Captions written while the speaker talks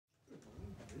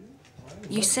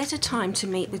You set a time to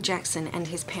meet with Jackson and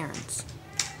his parents.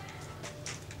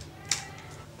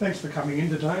 Thanks for coming in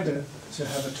today to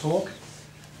have a talk.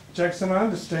 Jackson, I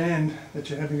understand that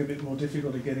you're having a bit more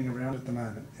difficulty getting around at the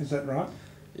moment. Is that right?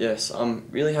 Yes, I'm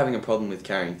really having a problem with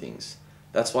carrying things.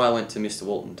 That's why I went to Mr.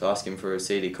 Walton to ask him for a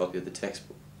CD copy of the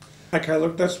textbook. Okay,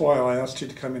 look, that's why I asked you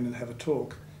to come in and have a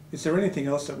talk. Is there anything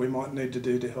else that we might need to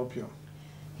do to help you?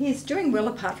 He is doing well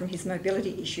apart from his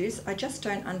mobility issues. I just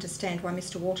don't understand why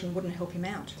Mr. Walton wouldn't help him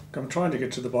out. I'm trying to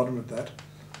get to the bottom of that.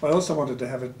 I also wanted to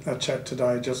have a chat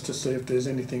today just to see if there's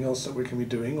anything else that we can be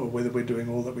doing or whether we're doing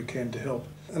all that we can to help.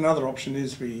 Another option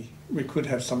is we could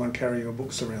have someone carry your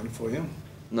books around for you.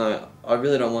 No, I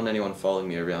really don't want anyone following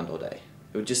me around all day.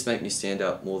 It would just make me stand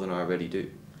out more than I already do.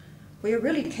 We are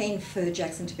really keen for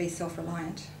Jackson to be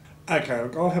self-reliant. Okay,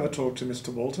 look, I'll have a talk to Mr.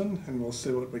 Walton and we'll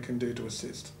see what we can do to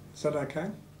assist. Is that okay?